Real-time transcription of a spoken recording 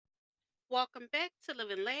Welcome back to Live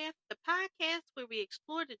and Laugh, the podcast where we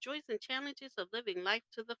explore the joys and challenges of living life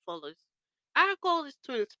to the fullest. Our goal is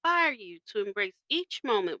to inspire you to embrace each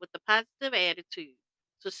moment with a positive attitude.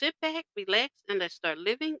 So sit back, relax, and let's start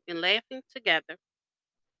living and laughing together.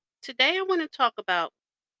 Today, I want to talk about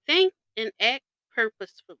think and act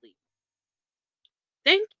purposefully.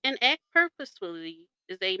 Think and act purposefully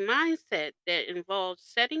is a mindset that involves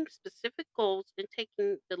setting specific goals and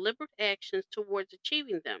taking deliberate actions towards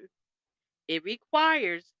achieving them. It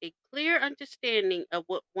requires a clear understanding of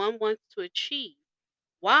what one wants to achieve,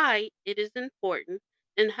 why it is important,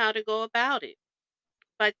 and how to go about it.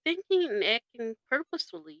 By thinking and acting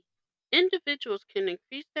purposefully, individuals can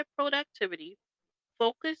increase their productivity,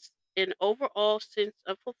 focus, and overall sense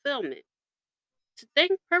of fulfillment. To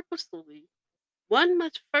think purposefully, one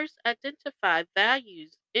must first identify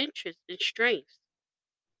values, interests, and strengths.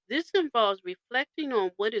 This involves reflecting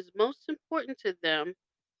on what is most important to them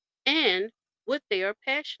and what they are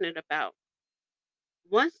passionate about.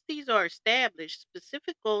 Once these are established,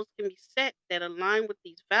 specific goals can be set that align with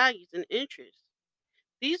these values and interests.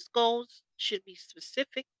 These goals should be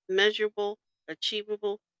specific, measurable,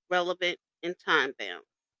 achievable, relevant, and time bound.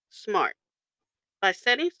 SMART. By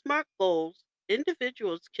setting SMART goals,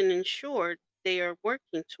 individuals can ensure they are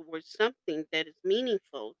working towards something that is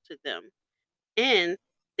meaningful to them and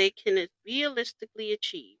they can realistically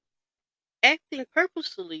achieve. Acting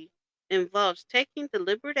purposefully involves taking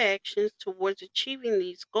deliberate actions towards achieving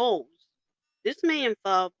these goals. This may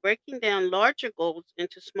involve breaking down larger goals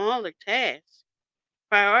into smaller tasks,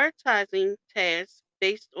 prioritizing tasks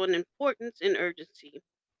based on importance and urgency,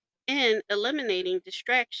 and eliminating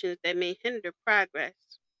distractions that may hinder progress.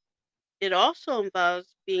 It also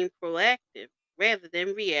involves being proactive rather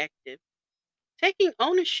than reactive, taking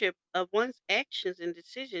ownership of one's actions and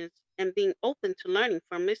decisions, and being open to learning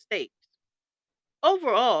from mistakes.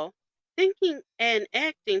 Overall, thinking and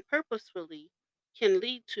acting purposefully can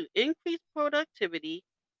lead to increased productivity,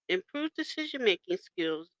 improved decision making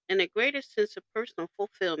skills, and a greater sense of personal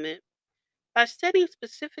fulfillment. By setting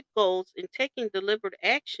specific goals and taking deliberate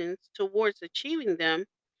actions towards achieving them,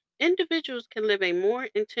 individuals can live a more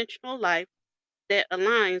intentional life that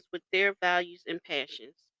aligns with their values and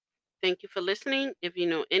passions. Thank you for listening. If you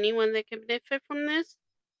know anyone that can benefit from this,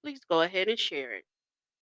 please go ahead and share it.